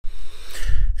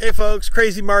Hey folks,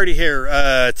 Crazy Marty here.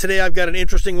 Today I've got an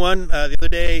interesting one. The other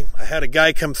day I had a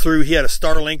guy come through. He had a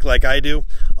Starlink like I do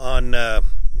on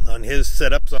his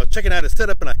setup. So I was checking out his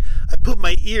setup, and I put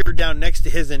my ear down next to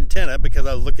his antenna because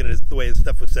I was looking at the way his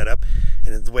stuff was set up.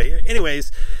 And the way,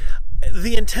 anyways,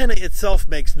 the antenna itself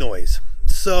makes noise.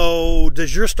 So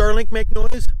does your Starlink make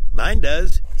noise? Mine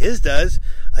does. His does.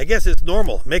 I guess it's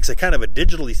normal. It makes a kind of a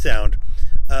digitally sound.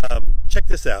 Check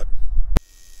this out.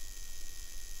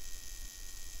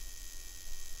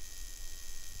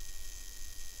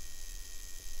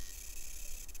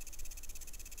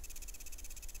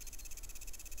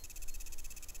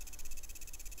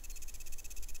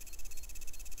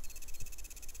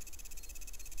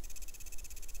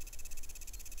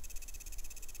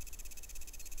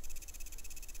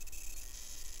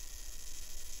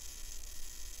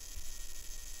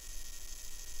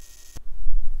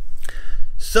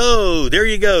 So there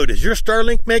you go. Does your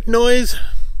Starlink make noise?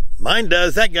 Mine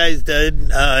does. That guy's did.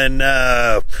 Trying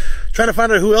to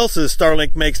find out who else's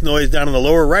Starlink makes noise down in the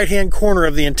lower right hand corner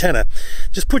of the antenna.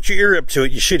 Just put your ear up to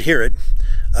it. You should hear it.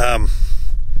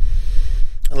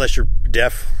 Unless you're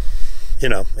deaf.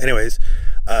 Anyways,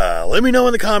 let me know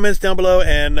in the comments down below,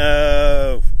 and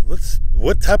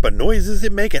what type of noise is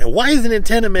it making? And why is an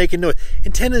antenna making noise?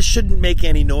 Antennas shouldn't make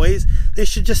any noise. They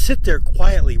should just sit there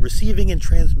quietly, receiving and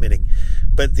transmitting.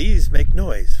 But these make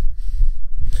noise.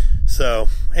 So,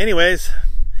 anyways,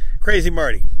 Crazy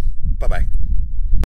Marty. Bye-bye.